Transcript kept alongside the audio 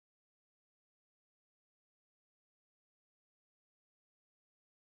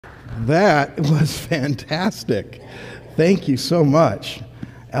That was fantastic. Thank you so much.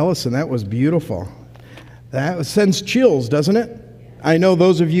 Ellison, that was beautiful. That sends chills, doesn't it? I know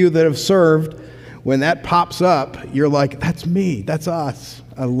those of you that have served, when that pops up, you're like, that's me, that's us.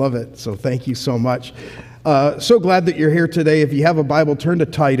 I love it. So thank you so much. So glad that you're here today. If you have a Bible, turn to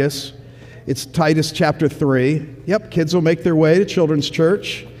Titus. It's Titus chapter 3. Yep, kids will make their way to Children's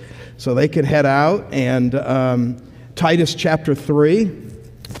Church so they can head out. And Titus chapter 3.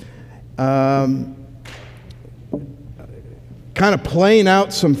 Kind of playing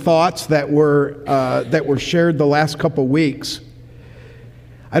out some thoughts that were shared the last couple weeks.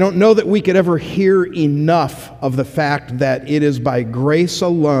 I don't know that we could ever hear enough of the fact that it is by grace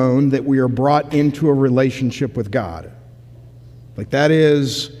alone that we are brought into a relationship with God. Like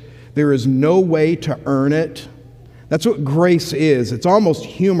there is no way to earn it. That's what grace is. It's almost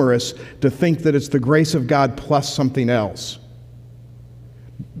humorous to think that it's the grace of God plus something else.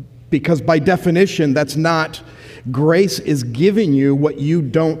 Because by definition, that's not. Grace is giving you what you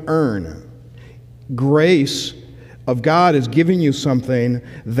don't earn. Grace of God is giving you something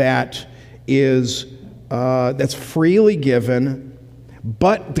that is that's freely given,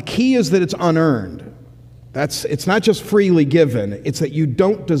 but the key is that it's unearned. It's not just freely given, it's that you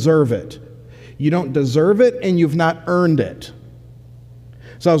don't deserve it. You don't deserve it and you've not earned it.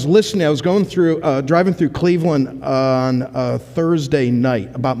 So I was going through, driving through Cleveland on Thursday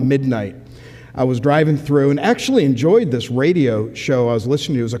night, about midnight. I was driving through and actually enjoyed this radio show I was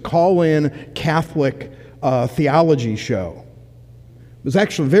listening to. It was a call-in Catholic theology show. It was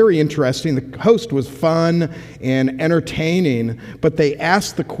actually very interesting. The host was fun and entertaining, but they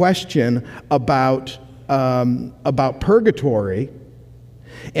asked the question about purgatory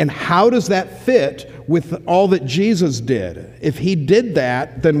and how does that fit with all that Jesus did. If he did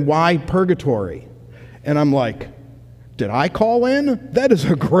that, then why purgatory? And I'm like, did I call in? That is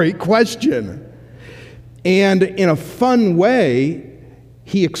a great question. And in a fun way,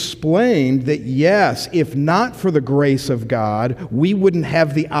 he explained that yes, if not for the grace of God, we wouldn't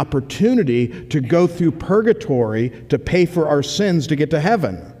have the opportunity to go through purgatory to pay for our sins to get to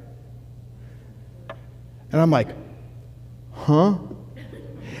heaven. And I'm like, huh?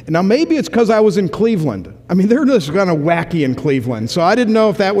 Now maybe it's because I was in Cleveland. I mean, they're just kind of wacky in Cleveland. So I didn't know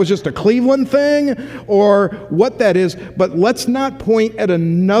if that was just a Cleveland thing or what that is. But let's not point at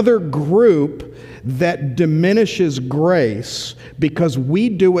another group that diminishes grace because we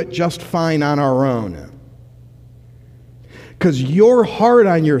do it just fine on our own. Because you're hard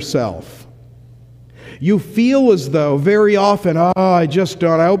on yourself. You feel as though very often, I just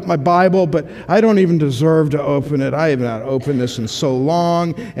don't. I open my Bible, but I don't even deserve to open it. I have not opened this in so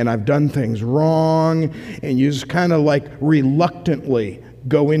long, and I've done things wrong. And you just kind of like reluctantly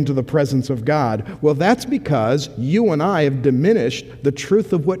go into the presence of God. Well, that's because you and I have diminished the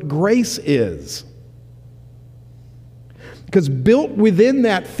truth of what grace is. Because built within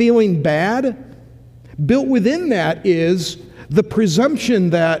that feeling bad, built within that is the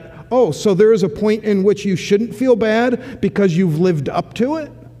presumption that, oh, so there is a point in which you shouldn't feel bad because you've lived up to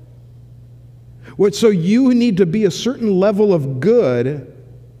it? So you need to be a certain level of good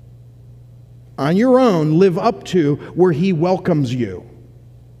on your own, live up to where he welcomes you.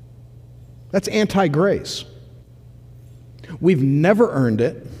 That's anti-grace. We've never earned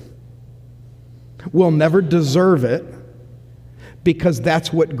it. We'll never deserve it because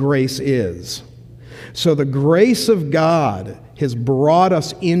that's what grace is. So the grace of God has brought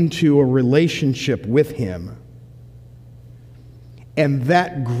us into a relationship with him. And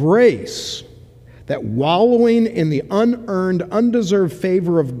that grace, that wallowing in the unearned, undeserved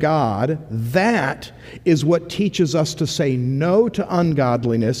favor of God, that is what teaches us to say no to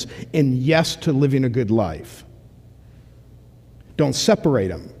ungodliness and yes to living a good life. Don't separate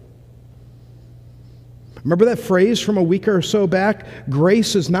them. Remember that phrase from a week or so back?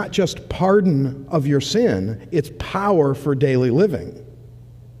 Grace is not just pardon of your sin, it's power for daily living.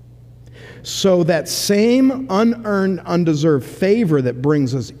 So that same unearned, undeserved favor that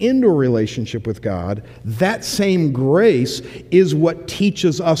brings us into a relationship with God, that same grace is what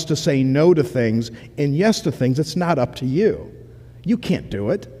teaches us to say no to things and yes to things. It's not up to you. You can't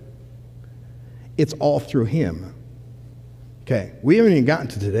do it. It's all through him. Okay, we haven't even gotten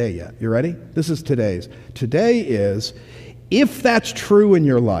to today yet. You ready? This is today's. Today is, if that's true in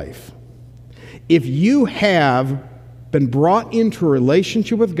your life, if you have been brought into a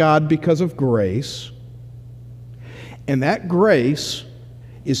relationship with God because of grace, and that grace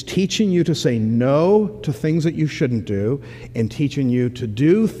is teaching you to say no to things that you shouldn't do and teaching you to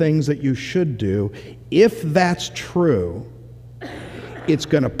do things that you should do, if that's true, it's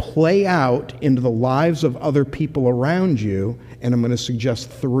going to play out into the lives of other people around you, and I'm going to suggest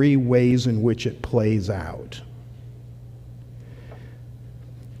 3 ways in which it plays out.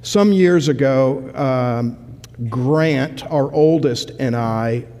 Some years ago, Grant, our oldest, and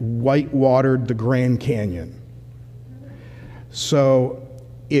I whitewatered the Grand Canyon. So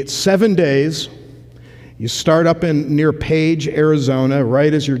it's 7 days. You start up near Page, Arizona,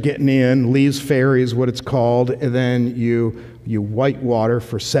 right as you're getting in. Lee's Ferry is what it's called. And then you whitewater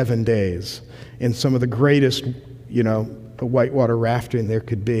for 7 days in some of the greatest, the whitewater rafting there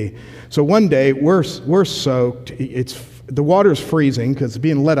could be. So one day we're soaked. The water's freezing because it's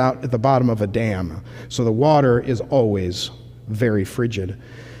being let out at the bottom of a dam. So the water is always very frigid.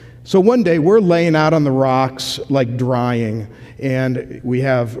 So one day we're laying out on the rocks, like drying, and we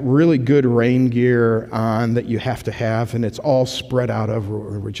have really good rain gear on that you have to have, and it's all spread out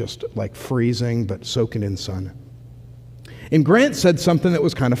over. We're just like freezing, but soaking in sun. And Grant said something that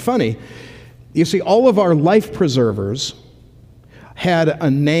was kind of funny. You see, all of our life preservers had a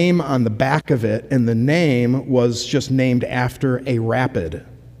name on the back of it, and the name was just named after a rapid.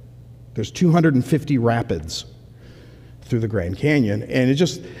 There's 250 rapids through the Grand Canyon, and it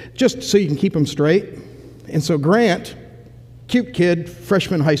just so you can keep them straight. And so Grant, cute kid,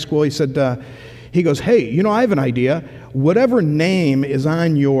 freshman high school, he goes, hey, I have an idea. Whatever name is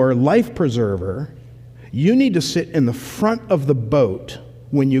on your life preserver, you need to sit in the front of the boat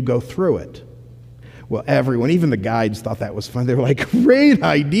when you go through it. Well, everyone, even the guides, thought that was fun. They were like, great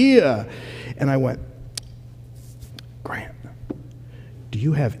idea. And I went, Grant, do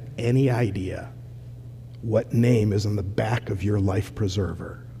you have any idea what name is on the back of your life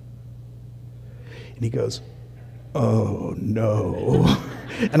preserver? And he goes, oh, no.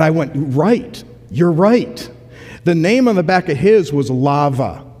 And I went, right, you're right. The name on the back of his was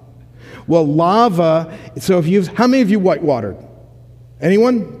Lava. Well, lava, so how many of you whitewatered?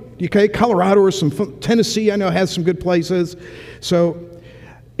 Anyone? Okay, Colorado or Tennessee, I know, has some good places. So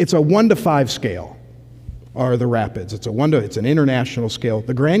it's a 1 to 5 scale, are the rapids. It's an international scale.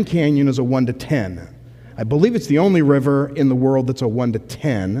 The Grand Canyon is a 1 to 10. I believe it's the only river in the world that's a 1 to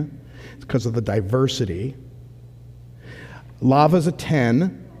 10 because of the diversity. Lava's a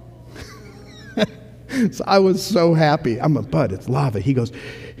 10. So I was so happy. Bud, it's lava. He goes,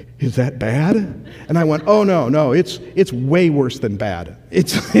 is that bad? And I went, oh, no, it's way worse than bad.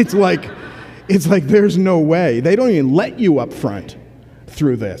 It's like there's no way. They don't even let you up front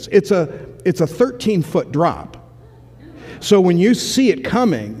through this. It's a 13-foot drop. So when you see it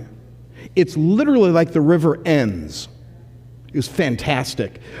coming, it's literally like the river ends. It was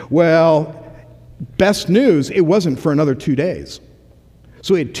fantastic. Well, best news, it wasn't for another 2 days.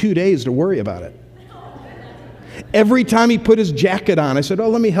 So we had 2 days to worry about it. Every time he put his jacket on, I said, oh,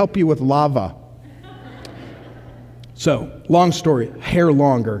 let me help you with lava. So, long story, hair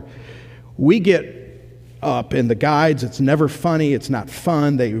longer. We get up, and the guides, it's never funny, it's not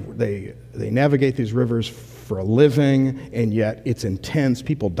fun. They navigate these rivers for a living, and yet it's intense.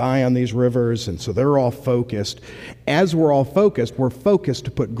 People die on these rivers, and so they're all focused. As we're all focused, we're focused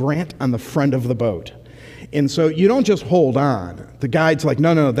to put Grant on the front of the boat. And so you don't just hold on. The guide's like,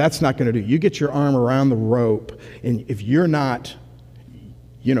 no, that's not going to do. You get your arm around the rope, and if you're not,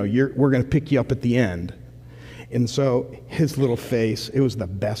 we're going to pick you up at the end. And so his little face, it was the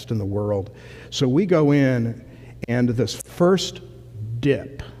best in the world. So we go in, and this first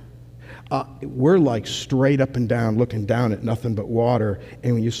dip, we're like straight up and down, looking down at nothing but water.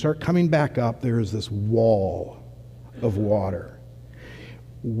 And when you start coming back up, there is this wall of water.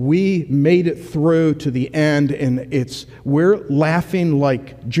 We made it through to the end, and we're laughing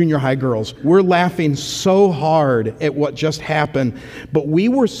like junior high girls. We're laughing so hard at what just happened, but we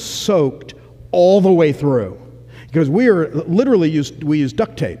were soaked all the way through because we used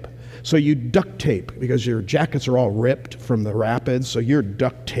duct tape. So you duct tape because your jackets are all ripped from the rapids, so you're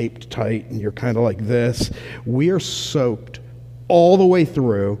duct taped tight, and you're kind of like this. We are soaked all the way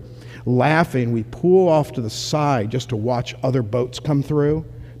through. Laughing, we pull off to the side just to watch other boats come through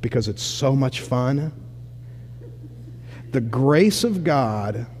because it's so much fun. The grace of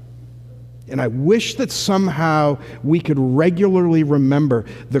God, and I wish that somehow we could regularly remember,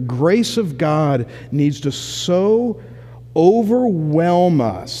 the grace of God needs to so overwhelm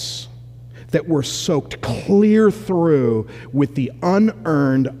us that we're soaked clear through with the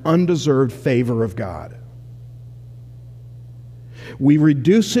unearned, undeserved favor of God. We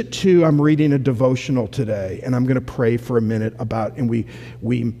reduce it to, I'm reading a devotional today, and I'm going to pray for a minute about, and we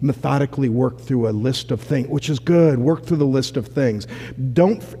methodically work through a list of things, which is good. Work through the list of things.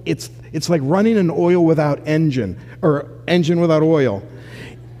 It's like running an oil without engine, or engine without oil.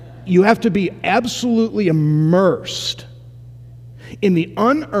 You have to be absolutely immersed in the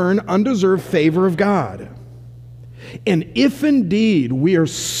unearned, undeserved favor of God. And if indeed we are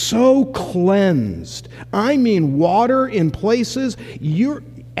so cleansed, I mean water in places, you're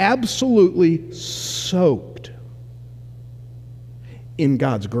absolutely soaked in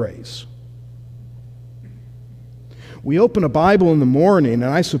God's grace. We open a Bible in the morning, and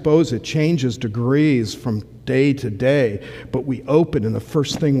I suppose it changes degrees from day to day, but we open, and the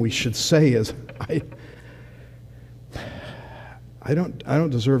first thing we should say is, I don't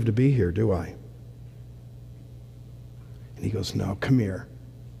deserve to be here, do I? And he goes, no, come here.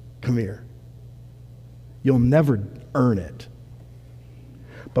 Come here. You'll never earn it.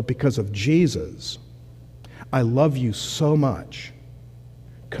 But because of Jesus, I love you so much.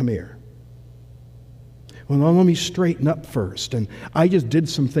 Come here. Well, now let me straighten up first. And I just did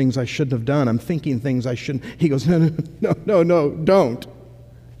some things I shouldn't have done. I'm thinking things I shouldn't. He goes, no, don't.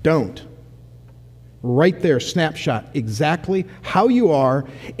 Don't. Right there, snapshot, exactly how you are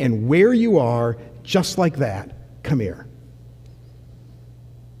and where you are, just like that. Come here.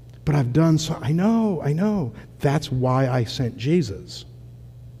 But I've done so. I know. That's why I sent Jesus.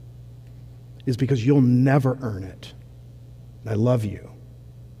 Is because you'll never earn it. I love you.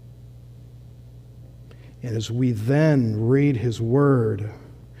 And as we then read his word,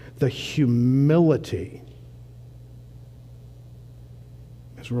 the humility,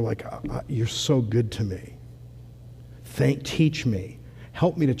 as we're like, you're so good to me. Teach me.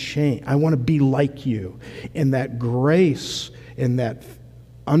 Help me to change. I want to be like you. And that grace and that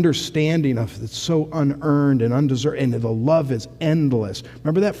understanding of it's so unearned and undeserved, and the love is endless.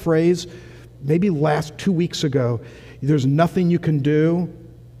 Remember that phrase? Maybe 2 weeks ago, there's nothing you can do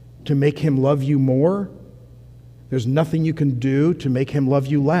to make him love you more. There's nothing you can do to make him love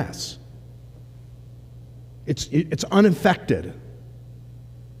you less. It's unaffected.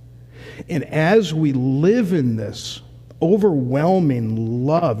 And as we live in this overwhelming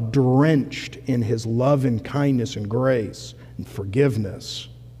love, drenched in his love and kindness and grace and forgiveness,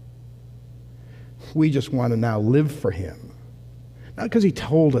 we just want to now live for him. Not because he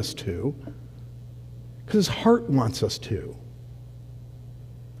told us to, because his heart wants us to.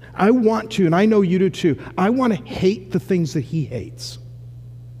 I want to, and I know you do too, I want to hate the things that he hates.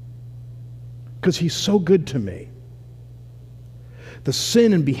 Because he's so good to me. The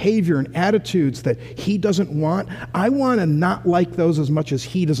sin and behavior and attitudes that he doesn't want, I want to not like those as much as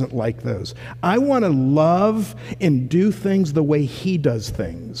he doesn't like those. I want to love and do things the way he does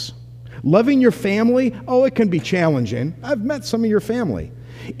things. Loving your family, it can be challenging. I've met some of your family.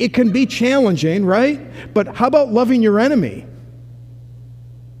 It can be challenging, right? But how about loving your enemy?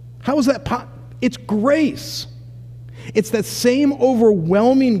 How is that It's grace. It's that same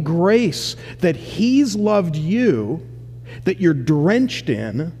overwhelming grace that he's loved you, that you're drenched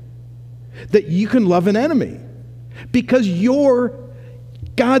in, that you can love an enemy. Because you're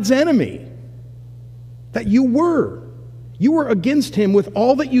God's enemy. That you were. You were against him with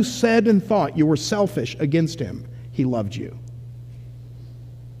all that you said and thought. You were selfish against him. He loved you.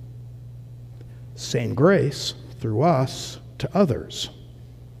 Same grace through us to others.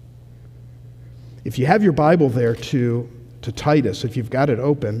 If you have your Bible there to Titus, if you've got it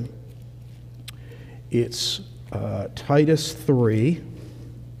open, it's Titus 3.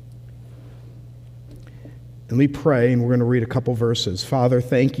 And we pray, and we're going to read a couple verses. Father,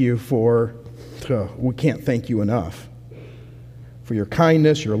 thank you we can't thank you enough for your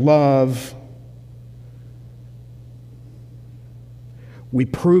kindness, your love. We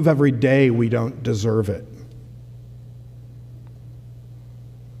prove every day we don't deserve it.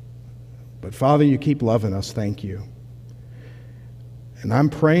 But Father, you keep loving us. Thank you. And I'm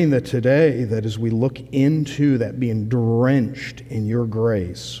praying that today, that as we look into that being drenched in your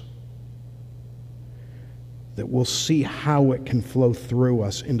grace, that we'll see how it can flow through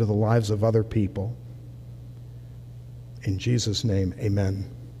us into the lives of other people. In Jesus' name, amen.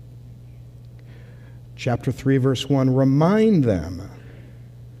 Chapter 3, verse 1, remind them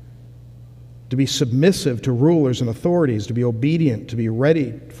to be submissive to rulers and authorities, to be obedient, to be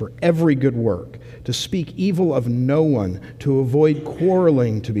ready for every good work, to speak evil of no one, to avoid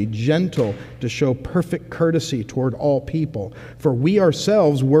quarreling, to be gentle, to show perfect courtesy toward all people. For we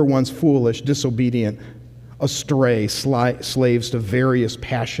ourselves were once foolish, disobedient, astray, slaves to various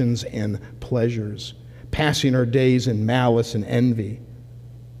passions and pleasures, passing our days in malice and envy,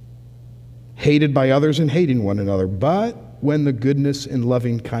 hated by others and hating one another. But when the goodness and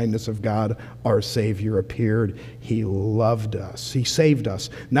loving kindness of God, our Savior, appeared, he loved us. He saved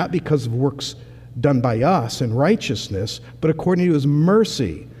us, not because of works done by us in righteousness, but according to his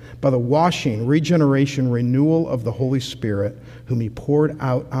mercy, by the washing, regeneration, renewal of the Holy Spirit, whom he poured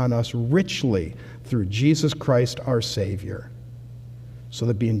out on us richly through Jesus Christ, our Savior. so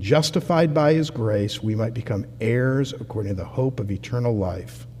that being justified by his grace, we might become heirs according to the hope of eternal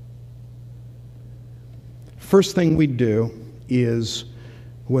life. First thing we do is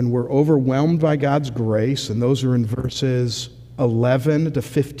when we're overwhelmed by God's grace, and those are in verses 11 to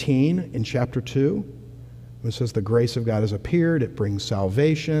 15 in chapter 2, it says the grace of God has appeared, it brings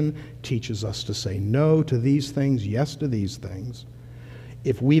salvation, teaches us to say no to these things, yes to these things.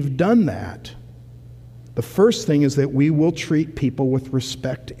 If we've done that, the first thing is that we will treat people with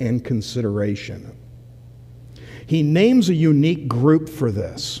respect and consideration. He names a unique group for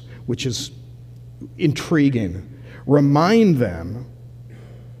this, which is intriguing. Remind them.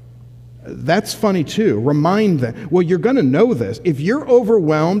 That's funny too. Remind them. Well, you're going to know this. If you're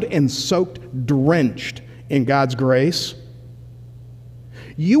overwhelmed and soaked, drenched in God's grace,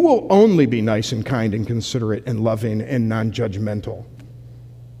 you will only be nice and kind and considerate and loving and non-judgmental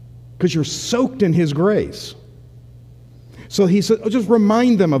because you're soaked in his grace. So he said, just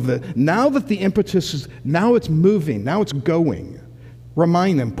remind them of the, now that the impetus is, now it's moving, now it's going.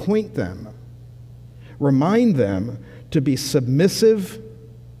 Remind them, point them. Remind them to be submissive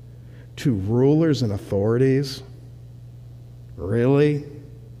to rulers and authorities. Really?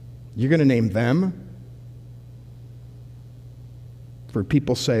 You're going to name them? For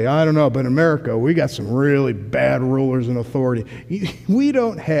people say, I don't know, but in America, we got some really bad rulers and authority. We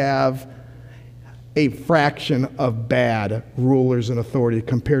don't have a fraction of bad rulers and authority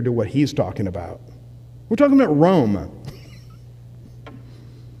compared to what he's talking about. We're talking about Rome.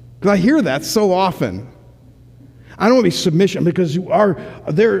 Because I hear that so often. I don't want to be submission because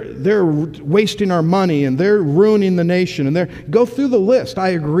they're wasting our money and they're ruining the nation and go through the list. I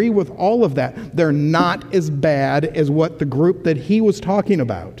agree with all of that. They're not as bad as what the group that he was talking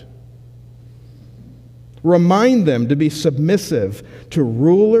about. Remind them to be submissive to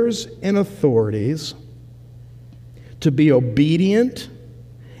rulers and authorities, to be obedient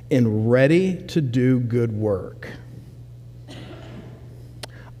and ready to do good work.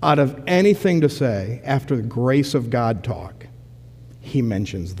 Out of anything to say after the grace of God talk, he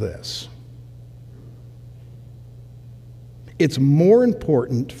mentions this. It's more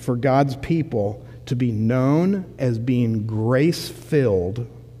important for God's people to be known as being grace-filled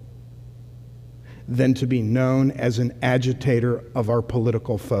than to be known as an agitator of our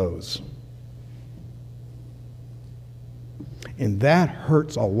political foes. And that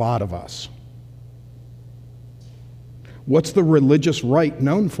hurts a lot of us. What's the religious right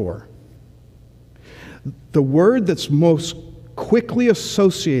known for? The word that's most quickly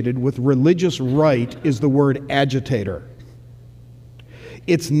associated with religious right is the word agitator.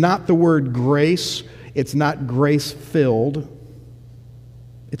 It's not the word grace. It's not grace-filled.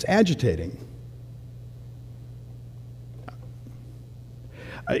 It's agitating.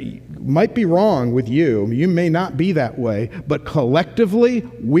 I might be wrong with you. You may not be that way, but collectively,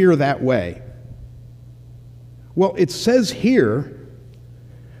 we're that way. Well, it says here,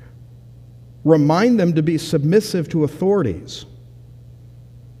 remind them to be submissive to authorities,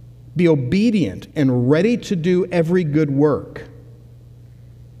 be obedient and ready to do every good work.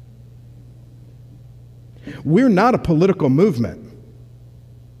 We're not a political movement.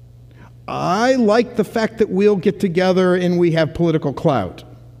 I like the fact that we'll get together and we have political clout.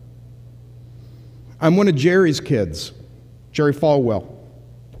 I'm one of Jerry's kids, Jerry Falwell.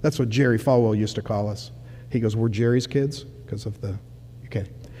 That's what Jerry Falwell used to call us. He goes, we're Jerry's kids because of the, okay.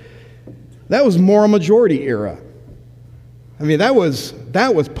 That was moral majority era. I mean, that was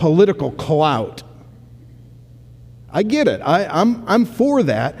political clout. I get it. I'm for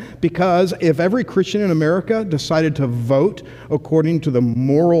that because if every Christian in America decided to vote according to the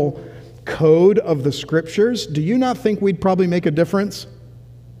moral code of the Scriptures, do you not think we'd probably make a difference?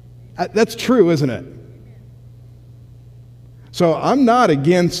 That's true, isn't it? So I'm not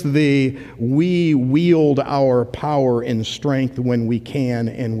against we wield our power and strength when we can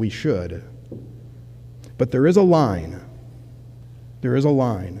and we should. But there is a line. There is a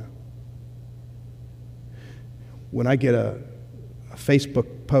line. When I get a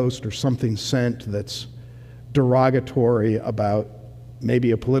Facebook post or something sent that's derogatory about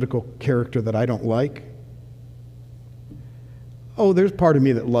maybe a political character that I don't like, oh, there's part of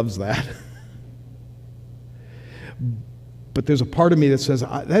me that loves that. But there's a part of me that says,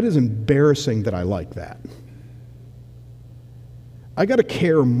 that is embarrassing that I like that. I got to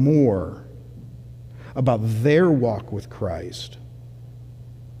care more about their walk with Christ.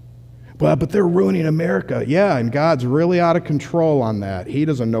 Well, but they're ruining America. Yeah, and God's really out of control on that. He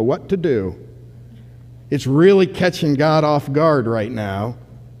doesn't know what to do. It's really catching God off guard right now.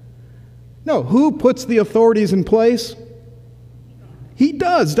 No, who puts the authorities in place? He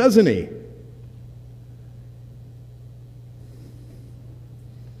does, doesn't he?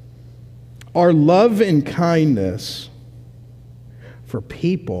 Our love and kindness for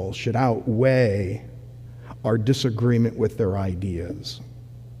people should outweigh our disagreement with their ideas.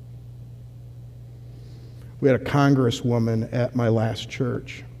 We had a congresswoman at my last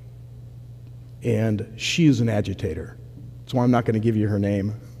church, and she's an agitator. That's why I'm not going to give you her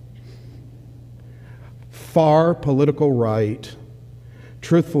name. Far political right.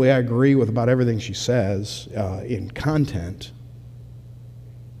 Truthfully, I agree with about everything she says in content.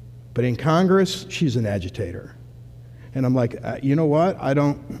 But in Congress, she's an agitator. And I'm like, you know what? I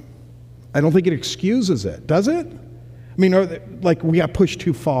don't think it excuses it, does it? I mean, like we got pushed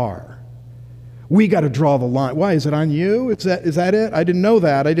too far. We got to draw the line. Why? Is it on you? Is that it? I didn't know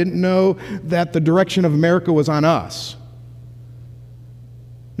that. I didn't know that the direction of America was on us.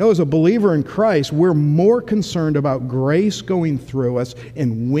 No, as a believer in Christ, we're more concerned about grace going through us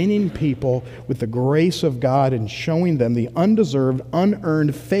and winning people with the grace of God and showing them the undeserved,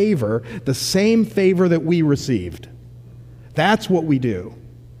 unearned favor, the same favor that we received. That's what we do.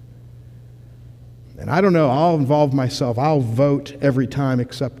 And I don't know, I'll involve myself. I'll vote every time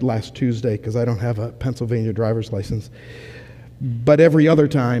except last Tuesday because I don't have a Pennsylvania driver's license. But every other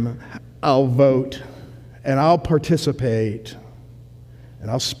time, I'll vote and I'll participate and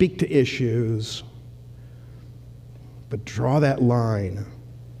I'll speak to issues. But draw that line.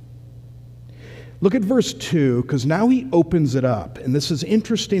 Look at verse 2, because now he opens it up. And this is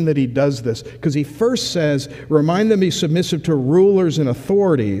interesting that he does this, because he first says, remind them to be submissive to rulers and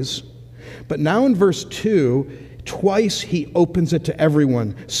authorities. But now in verse 2, twice he opens it to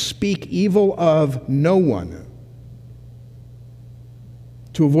everyone. Speak evil of no one.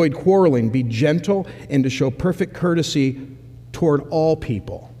 To avoid quarreling, be gentle, and to show perfect courtesy toward all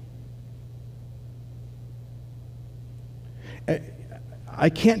people. I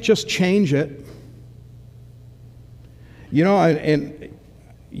can't just change it.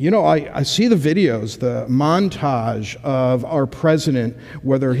 I see the videos, the montage of our president,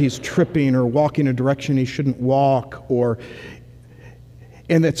 whether he's tripping or walking a direction he shouldn't walk,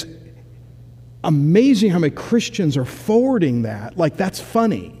 and it's amazing how many Christians are forwarding that. Like, that's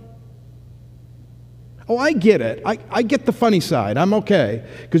funny. Oh, I get it. I get the funny side. I'm okay.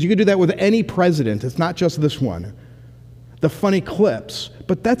 Because you could do that with any president. It's not just this one. The funny clips.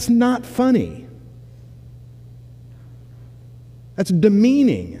 But that's not funny. That's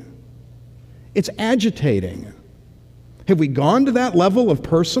demeaning. It's agitating. Have we gone to that level of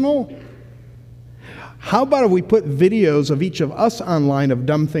personal? How about if we put videos of each of us online of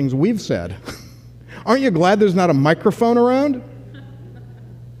dumb things we've said? Aren't you glad there's not a microphone around?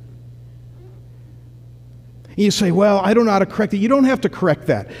 You say, well, I don't know how to correct it. You don't have to correct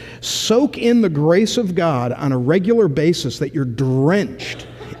that. Soak in the grace of God on a regular basis that you're drenched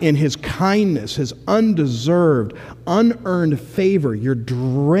in His kindness, His undeserved, unearned favor. You're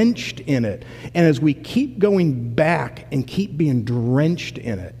drenched in it. And as we keep going back and keep being drenched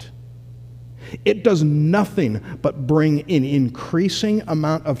in it, it does nothing but bring an increasing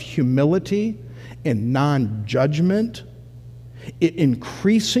amount of humility and non-judgment. It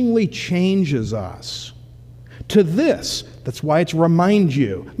increasingly changes us to this. That's why it's remind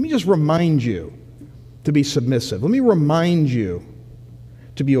you. Let me just remind you to be submissive. Let me remind you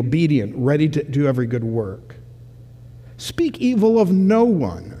to be obedient, ready to do every good work. Speak evil of no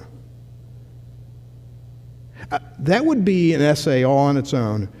one. That would be an essay all on its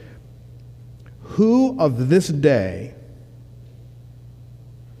own. Who of this day,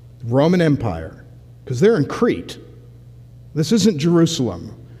 Roman Empire, because they're in Crete. This isn't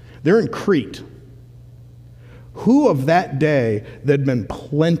Jerusalem. They're in Crete. Who of that day there'd been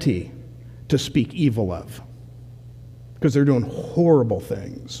plenty to speak evil of? Because they're doing horrible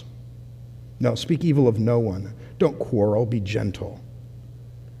things. No, speak evil of no one. Don't quarrel, be gentle.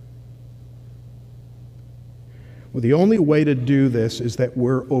 Well, the only way to do this is that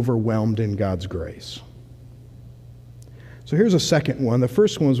we're overwhelmed in God's grace. So here's a second one. The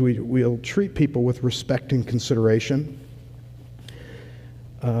first one is we'll treat people with respect and consideration.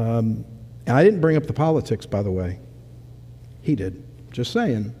 And I didn't bring up the politics, by the way. He did. Just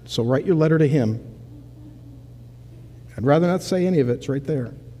saying. So write your letter to him. I'd rather not say any of it. It's right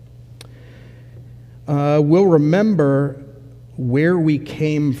there. We'll remember where we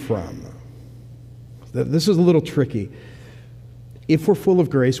came from. This is a little tricky. If we're full of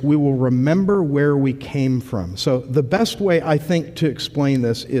grace, we will remember where we came from. So the best way, I think, to explain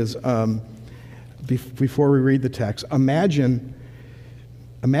this is, before we read the text, imagine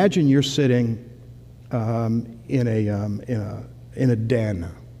you're sitting in a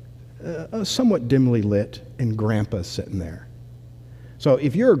den, somewhat dimly lit, and Grandpa's sitting there. So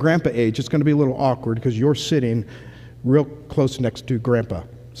if you're a grandpa age, it's going to be a little awkward because you're sitting real close next to Grandpa.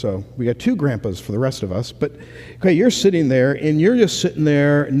 So we got two grandpas for the rest of us. But, okay, you're sitting there, and you're just sitting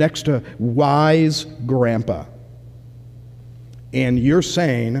there next to wise grandpa. And you're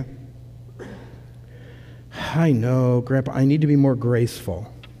saying, I know, Grandpa, I need to be more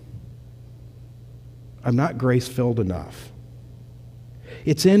graceful. I'm not grace-filled enough.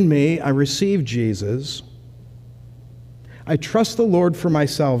 It's in me. I received Jesus. I trust the Lord for my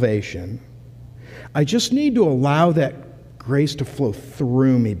salvation. I just need to allow that grace to flow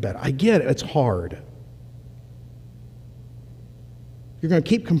through me better. I get it. It's hard. You're going to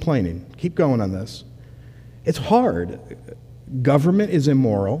keep complaining. Keep going on this. It's hard. Government is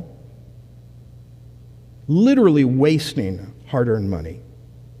immoral. Literally wasting hard-earned money.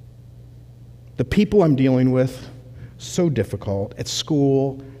 The people I'm dealing with, so difficult. At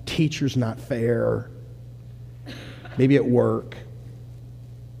school, teachers not fair. Maybe at work.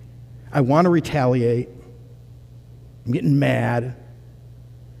 I want to retaliate. I'm getting mad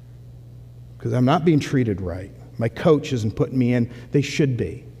because I'm not being treated right. My coach isn't putting me in. They should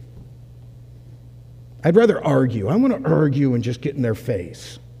be. I'd rather argue. I want to argue and just get in their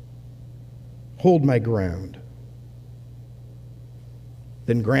face. Hold my ground.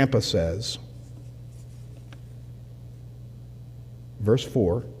 Then Grandpa says, verse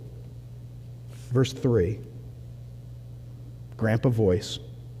 4, verse 3, Grandpa voice,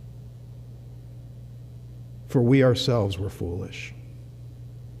 for we ourselves were foolish,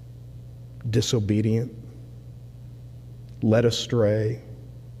 disobedient, led astray.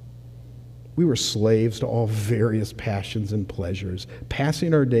 We were slaves to all various passions and pleasures,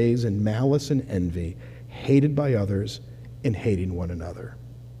 passing our days in malice and envy, hated by others and hating one another.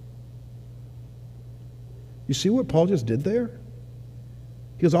 You see what Paul just did there?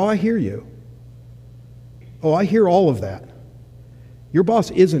 He goes, oh, I hear you. Oh, I hear all of that. Your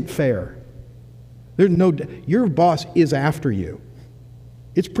boss isn't fair. Your boss is after you.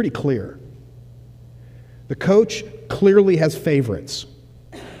 It's pretty clear. The coach clearly has favorites.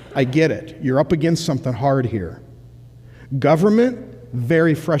 I get it. You're up against something hard here. Government,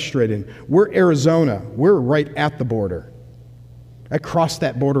 very frustrating. We're Arizona. We're right at the border. I cross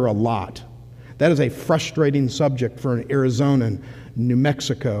that border a lot. That is a frustrating subject for an Arizonan, New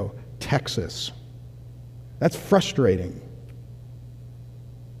Mexico, Texas. That's frustrating.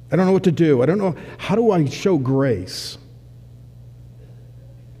 I don't know what to do. I don't know. How do I show grace?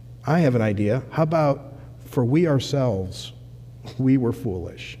 I have an idea. How about, for we ourselves, we were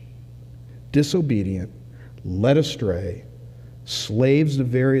foolish, disobedient, led astray, slaves to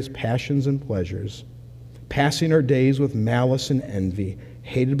various passions and pleasures, passing our days with malice and envy,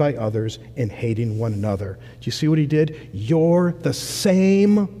 hated by others and hating one another. Do you see what he did? You're the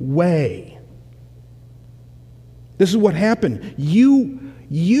same way. This is what happened. You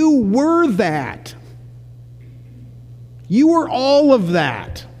were that. You were all of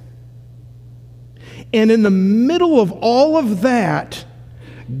that. And in the middle of all of that,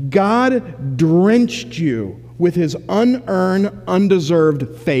 God drenched you with his unearned,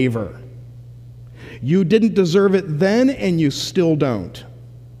 undeserved favor. You didn't deserve it then, and you still don't.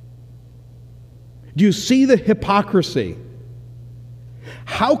 Do you see the hypocrisy?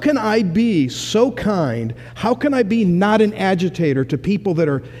 How can I be so kind? How can I be not an agitator to people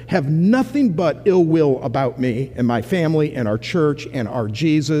that have nothing but ill will about me and my family and our church and our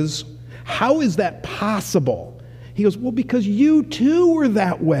Jesus? How is that possible? He goes, well, because you too were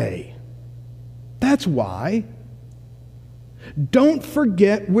that way. That's why. Don't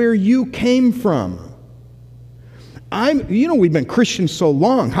forget where you came from. We've been Christians so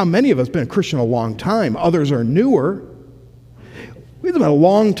long. How many of us have been a Christian a long time? Others are newer. We've been a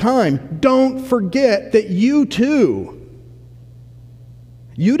long time. Don't forget that you too.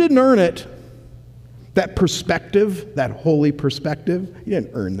 You didn't earn it. That perspective, that holy perspective, you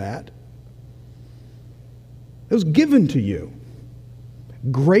didn't earn that. It was given to you.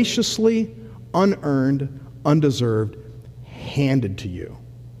 Graciously, unearned, undeserved, handed to you.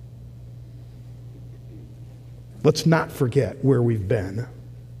 Let's not forget where we've been.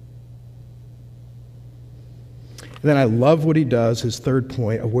 And then I love what he does, his third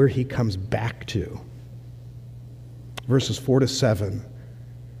point of where he comes back to. Verses 4 to 7.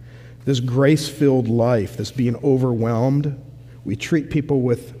 This grace-filled life, this being overwhelmed, we treat people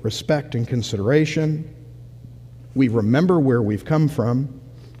with respect and consideration. We remember where we've come from.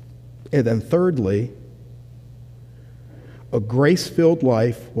 And then thirdly, a grace-filled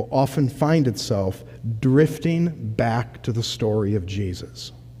life will often find itself drifting back to the story of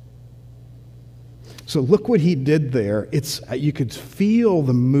Jesus. So look what he did there. You could feel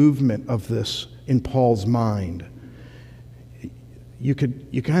the movement of this in Paul's mind. You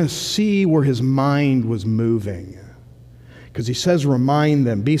kind of see where his mind was moving. Because he says, remind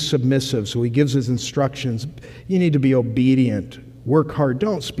them, be submissive. So he gives his instructions. You need to be obedient. Work hard.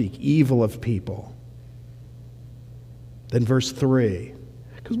 Don't speak evil of people. Then verse 3,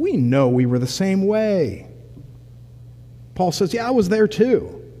 because we know we were the same way. Paul says, yeah, I was there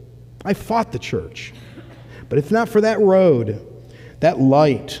too. I fought the church. But if not for that road, that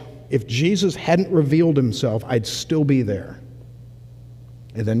light, if Jesus hadn't revealed himself, I'd still be there.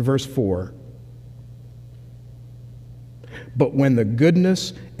 And then verse 4, but when the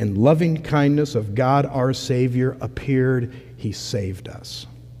goodness and loving kindness of God our Savior appeared, he saved us.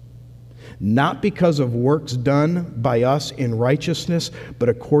 Not because of works done by us in righteousness, but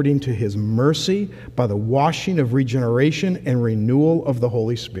according to his mercy, by the washing of regeneration and renewal of the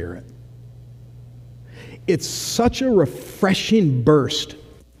Holy Spirit. It's such a refreshing burst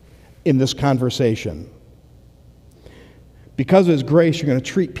in this conversation. Because of his grace, you're going to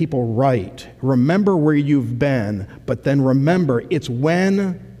treat people right. Remember where you've been, but then remember, it's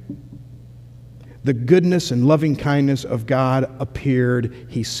when the goodness and loving kindness of God appeared,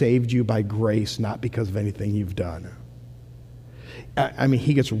 he saved you by grace, not because of anything you've done. I mean,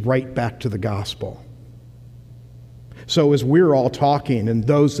 he gets right back to the gospel. So as we're all talking, and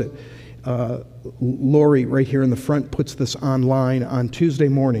those that, Lori right here in the front puts this online on Tuesday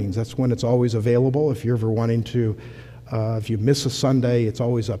mornings. That's when it's always available. If you're ever wanting to, if you miss a Sunday, it's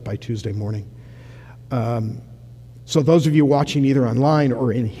always up by Tuesday morning. So those of you watching either online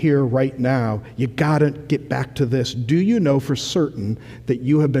or in here right now, you got to get back to this. Do you know for certain that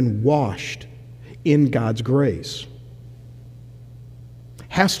you have been washed in God's grace?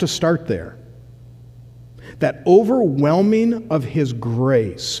 Has to start there. That overwhelming of his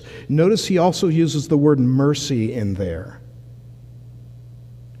grace. Notice he also uses the word mercy in there.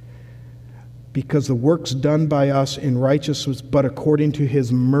 Because the works done by us in righteousness, but according to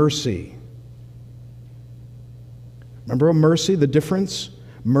his mercy. Remember mercy, the difference?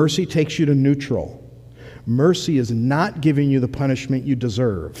 Mercy takes you to neutral. Mercy is not giving you the punishment you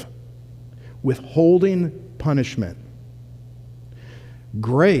deserve. Withholding punishment.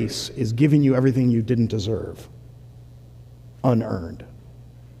 Grace is giving you everything you didn't deserve. Unearned.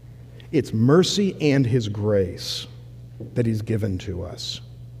 It's mercy and his grace that he's given to us.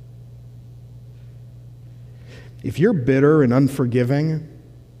 If you're bitter and unforgiving,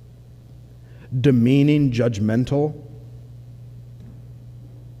 demeaning, judgmental,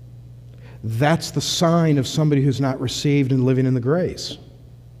 that's the sign of somebody who's not received and living in the grace.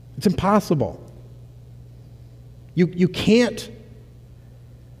 It's impossible. You can't.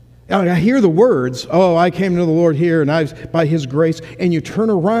 I hear the words, oh, I came to the Lord here and by his grace, and you turn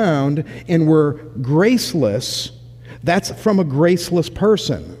around and we're graceless. That's from a graceless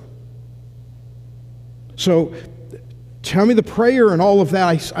person. So tell me the prayer and all of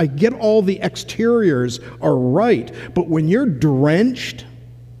that. I get all the exteriors are right. But when you're drenched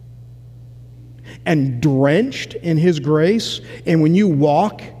and drenched in his grace, and when you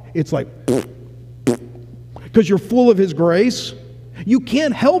walk, it's like, because you're full of his grace, you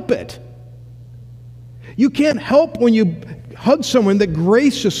can't help it. You can't help when you hug someone that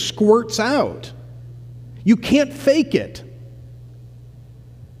grace just squirts out. You can't fake it.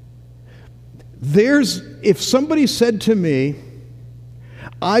 If somebody said to me,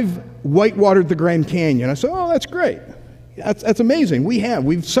 I've whitewatered the Grand Canyon, I said, oh, that's great. That's amazing.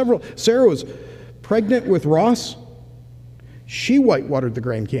 We've several. Sarah was pregnant with Ross. She whitewatered the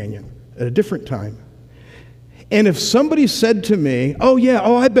Grand Canyon at a different time. And if somebody said to me,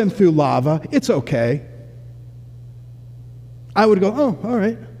 I've been through lava, it's okay, I would go, oh, all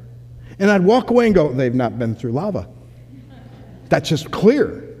right. And I'd walk away and go, they've not been through lava. That's just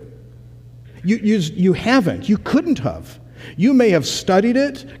clear. You haven't. You couldn't have. You may have studied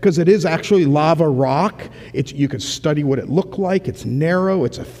it because it is actually lava rock. You could study what it looked like. It's narrow.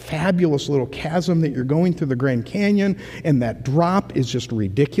 It's a fabulous little chasm that you're going through the Grand Canyon, and that drop is just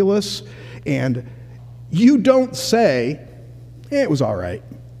ridiculous. And you don't say, it was all right.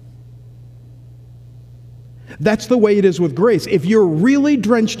 That's the way it is with grace. If you're really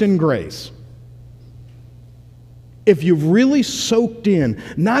drenched in grace, if you've really soaked in,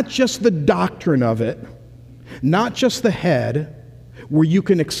 not just the doctrine of it, not just the head, where you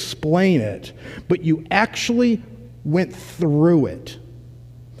can explain it, but you actually went through it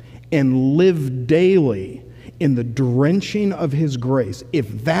and lived daily in the drenching of his grace,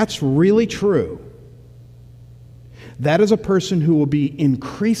 if that's really true, that is a person who will be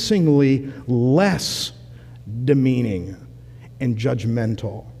increasingly less demeaning and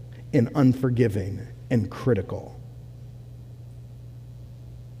judgmental and unforgiving and critical.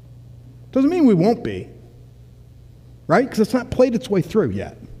 Doesn't mean we won't be, right? Because it's not played its way through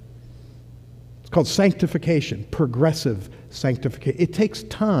yet. It's called sanctification, progressive sanctification. It takes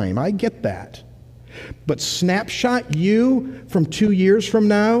time. I get that. But snapshot you from 2 years from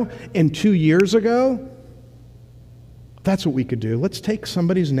now and 2 years ago, that's what we could do. Let's take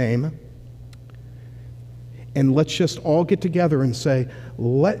somebody's name and let's just all get together and say,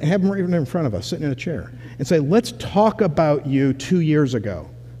 have them right in front of us, sitting in a chair, and say, let's talk about you 2 years ago.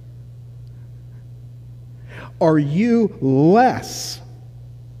 Are you less,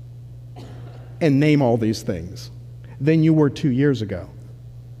 and name all these things, than you were 2 years ago?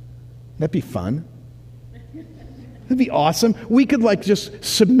 That'd be fun. That'd be awesome. We could just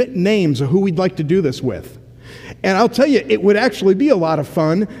submit names of who we'd like to do this with. And I'll tell you, it would actually be a lot of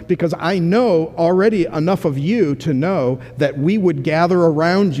fun because I know already enough of you to know that we would gather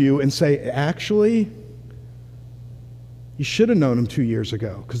around you and say, actually, you should have known them 2 years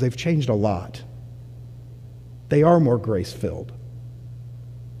ago because they've changed a lot. They are more grace-filled.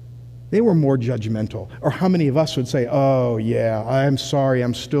 They were more judgmental. Or how many of us would say, oh yeah, I'm sorry,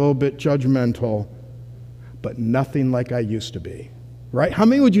 I'm still a bit judgmental, but nothing like I used to be, right? How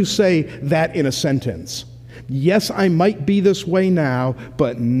many would you say that in a sentence? Yes, I might be this way now,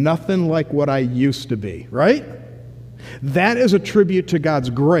 but nothing like what I used to be, right? That is a tribute to God's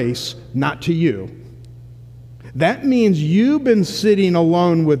grace, not to you. That means you've been sitting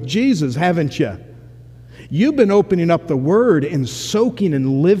alone with Jesus, haven't you? You've been opening up the Word and soaking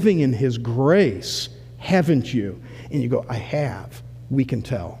and living in His grace, haven't you? And you go, I have. We can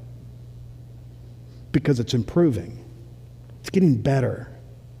tell. Because it's improving. It's getting better.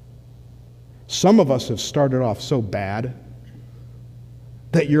 Some of us have started off so bad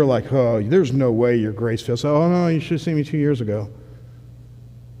that you're like, oh, there's no way you're grace-filled. So, oh, no, you should have seen me 2 years ago.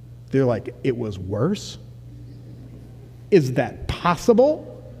 They're like, it was worse? Is that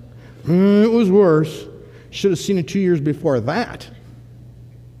possible? It was worse. Should have seen it 2 years before that.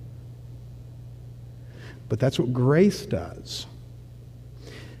 But that's what grace does.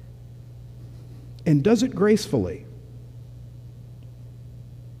 And does it gracefully.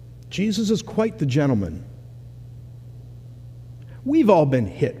 Jesus is quite the gentleman. We've all been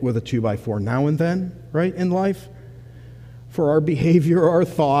hit with a 2x4 now and then, right, in life, for our behavior, our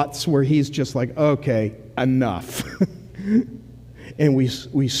thoughts, where He's just like, okay, enough. And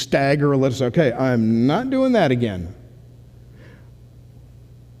we stagger a little, say, okay, I'm not doing that again.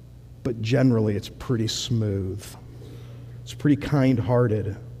 But generally, it's pretty smooth. It's pretty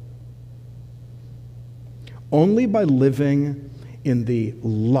kind-hearted. Only by living in the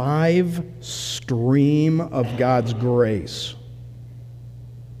live stream of God's grace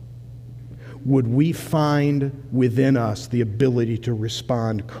would we find within us the ability to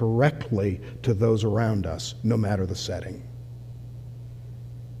respond correctly to those around us, no matter the setting.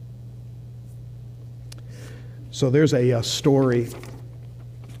 So there's a story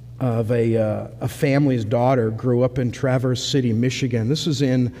of a family's daughter grew up in Traverse City, Michigan. This is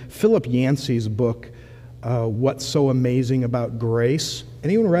in Philip Yancey's book, What's So Amazing About Grace.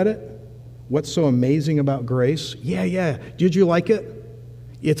 Anyone read it? What's So Amazing About Grace? Yeah. Did you like it?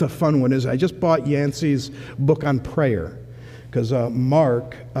 It's a fun one, isn't it? I just bought Yancey's book on prayer because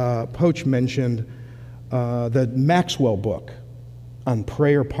Mark Poach mentioned the Maxwell book on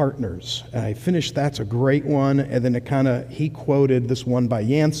prayer partners. And I finished, that's a great one. And then he quoted this one by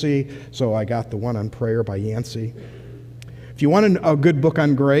Yancey, so I got the one on prayer by Yancey. If you want a good book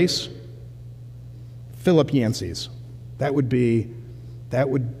on grace, Philip Yancey's. That's going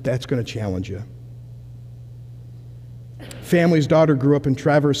to challenge you. Family's daughter grew up in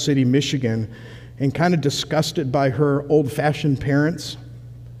Traverse City, Michigan, and kind of disgusted by her old-fashioned parents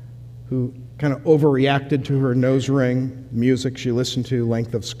who kind of overreacted to her nose ring, music she listened to,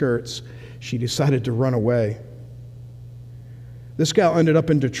 length of skirts. She decided to run away. This gal ended up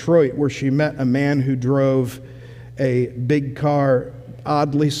in Detroit, where she met a man who drove a big car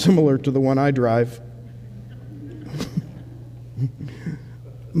oddly similar to the one I drive.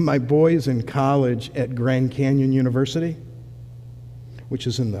 My boy's in college at Grand Canyon University, which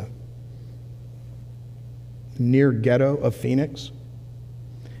is in the near ghetto of Phoenix.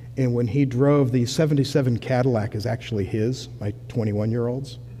 And when he drove, the 77 Cadillac is actually his, my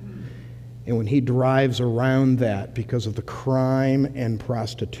 21-year-old's. And when he drives around that because of the crime and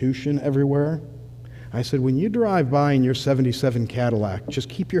prostitution everywhere, I said, when you drive by in your 77 Cadillac, just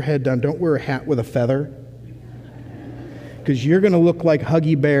keep your head down. Don't wear a hat with a feather, because you're going to look like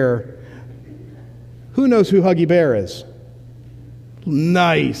Huggy Bear. Who knows who Huggy Bear is?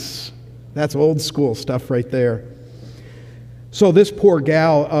 Nice. That's old school stuff right there. So this poor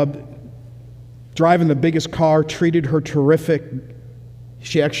gal, driving the biggest car, treated her terrific.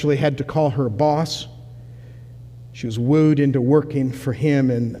 She actually had to call her boss. She was wooed into working for him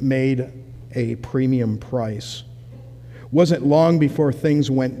and made a premium price. Wasn't long before things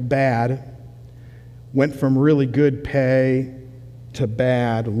went bad. Went from really good pay to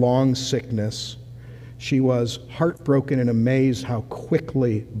bad, long sickness. She was heartbroken and amazed how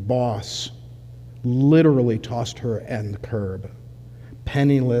quickly boss literally tossed her at the curb.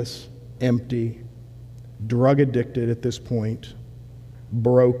 Penniless, empty, drug addicted at this point,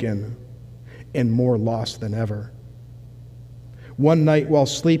 broken, and more lost than ever. One night while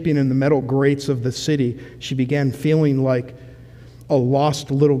sleeping in the metal grates of the city, she began feeling like a lost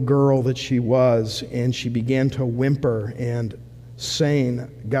little girl that she was, and she began to whimper and saying,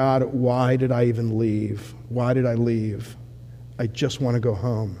 God, why did I even leave? Why did I leave? I just want to go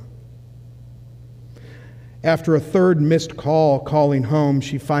home. After a third missed call calling home,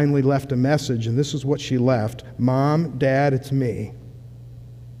 she finally left a message, and this is what she left. Mom, Dad, it's me.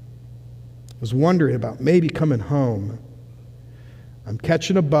 I was wondering about maybe coming home. I'm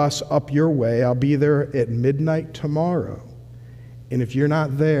catching a bus up your way. I'll be there at midnight tomorrow. And if you're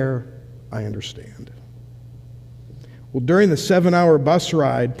not there, I understand. Well, during the 7-hour bus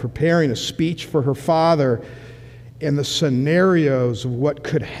ride, preparing a speech for her father and the scenarios of what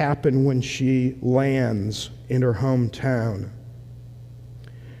could happen when she lands in her hometown,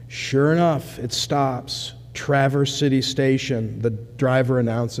 sure enough, it stops. Traverse City Station, the driver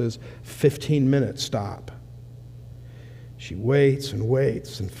announces, 15-minute stop. She waits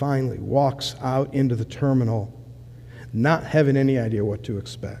and finally walks out into the terminal, not having any idea what to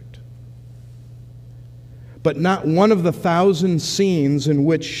expect. But not one of the 1,000 scenes in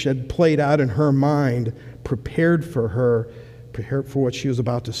which had played out in her mind prepared for what she was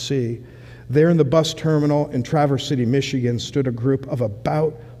about to see. There in the bus terminal in Traverse City, Michigan, stood a group of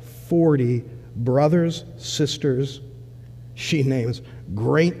about 40 brothers, sisters, she names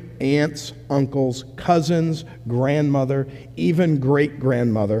great aunts, uncles, cousins, grandmother, even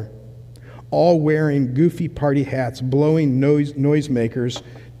great-grandmother, all wearing goofy party hats, blowing noisemakers.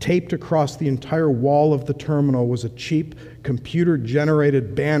 Taped across the entire wall of the terminal was a cheap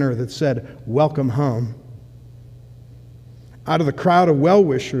computer-generated banner that said, "Welcome home." Out of the crowd of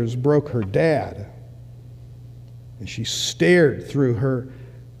well-wishers broke her dad, and she stared through her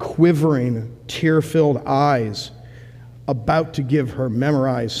quivering, tear-filled eyes, about to give her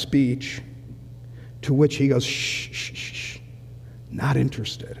memorized speech, to which he goes, shh, shh, shh, shh, not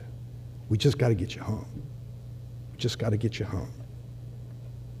interested. We just got to get you home. We just got to get you home.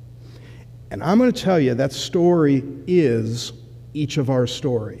 And I'm going to tell you that story is each of our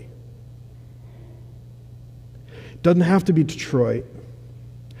story. Doesn't have to be Detroit.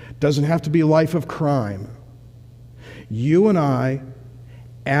 Doesn't have to be a life of crime. You and I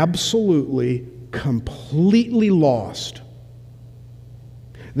absolutely, completely lost.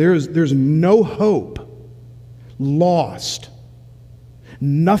 There's no hope. Lost.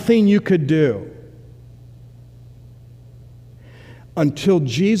 Nothing you could do. Until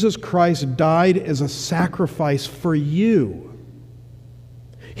Jesus Christ died as a sacrifice for you.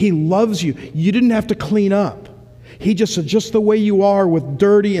 He loves you. You didn't have to clean up. He just said, just the way you are, with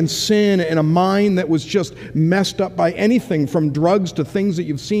dirty and sin and a mind that was just messed up by anything from drugs to things that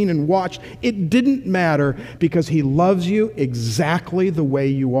you've seen and watched. It didn't matter, because He loves you exactly the way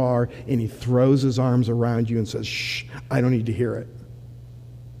you are, and He throws His arms around you and says, shh, I don't need to hear it.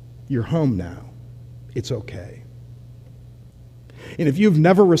 You're home now. It's okay. And if you've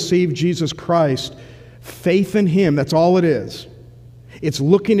never received Jesus Christ, faith in Him, that's all it is. It's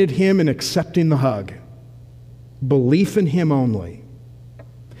looking at Him and accepting the hug. Belief in Him only.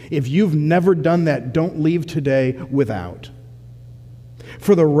 If you've never done that, don't leave today without.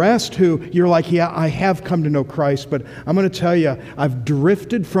 For the rest who you're like, yeah, I have come to know Christ, but I'm going to tell you, I've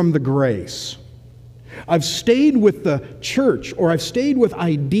drifted from the grace. I've stayed with the church, or I've stayed with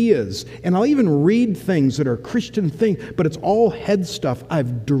ideas, and I'll even read things that are Christian things, but it's all head stuff.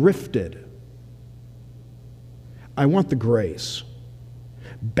 I've drifted. I want the grace.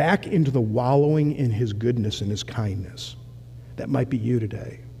 Back into the wallowing in His goodness and His kindness. That might be you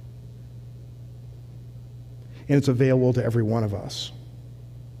today. And it's available to every one of us.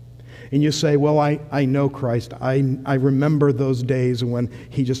 And you say, well, I know Christ. I remember those days when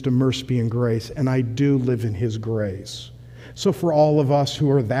He just immersed me in grace, and I do live in His grace. So for all of us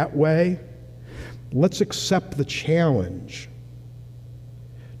who are that way, let's accept the challenge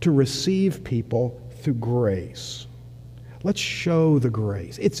to receive people through grace. Let's show the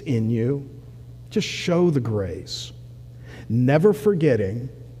grace. It's in you. Just show the grace. Never forgetting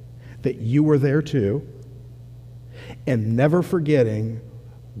that you were there too, and never forgetting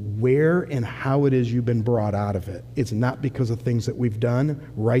where and how it is you've been brought out of it. It's not because of things that we've done,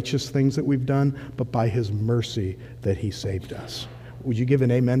 righteous things that we've done, but by His mercy that He saved us. Would you give an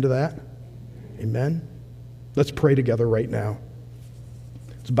amen to that? Amen? Let's pray together right now.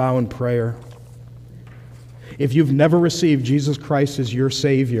 Let's bow in prayer. If you've never received Jesus Christ as your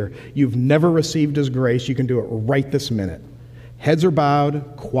Savior, you've never received His grace, you can do it right this minute. Heads are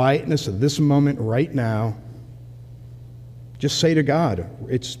bowed, quietness of this moment right now. Just say to God,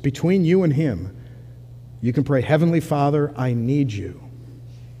 it's between you and Him. You can pray, Heavenly Father, I need you.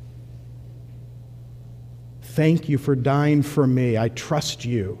 Thank you for dying for me. I trust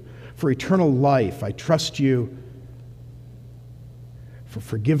you. For eternal life, I trust you. For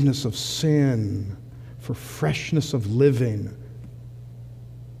forgiveness of sin, for freshness of living.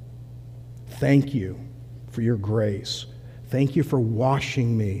 Thank you for your grace. Thank you for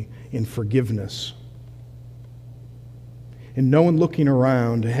washing me in forgiveness. And no one looking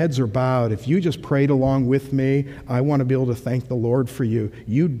around, heads are bowed. If you just prayed along with me, I want to be able to thank the Lord for you.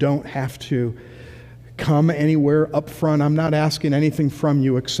 You don't have to come anywhere up front. I'm not asking anything from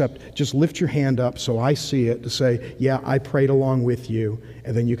you except just lift your hand up so I see it to say, yeah, I prayed along with you.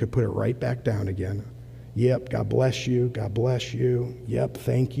 And then you could put it right back down again. Yep, God bless you. God bless you. Yep,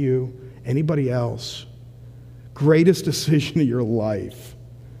 thank you. Anybody else? Greatest decision of your life.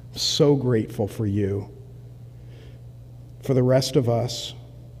 I'm so grateful for you. For the rest of us,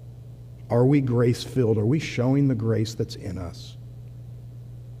 are we grace-filled? Are we showing the grace that's in us?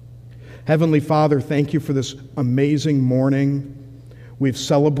 Heavenly Father, thank you for this amazing morning. We've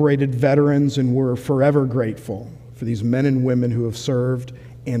celebrated veterans, and we're forever grateful for these men and women who have served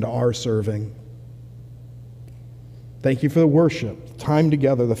and are serving. Thank you for the worship, time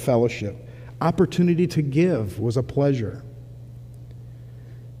together, the fellowship. Opportunity to give was a pleasure.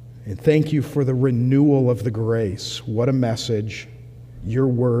 And thank you for the renewal of the grace. What a message. Your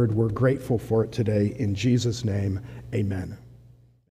word, we're grateful for it today. In Jesus' name, amen.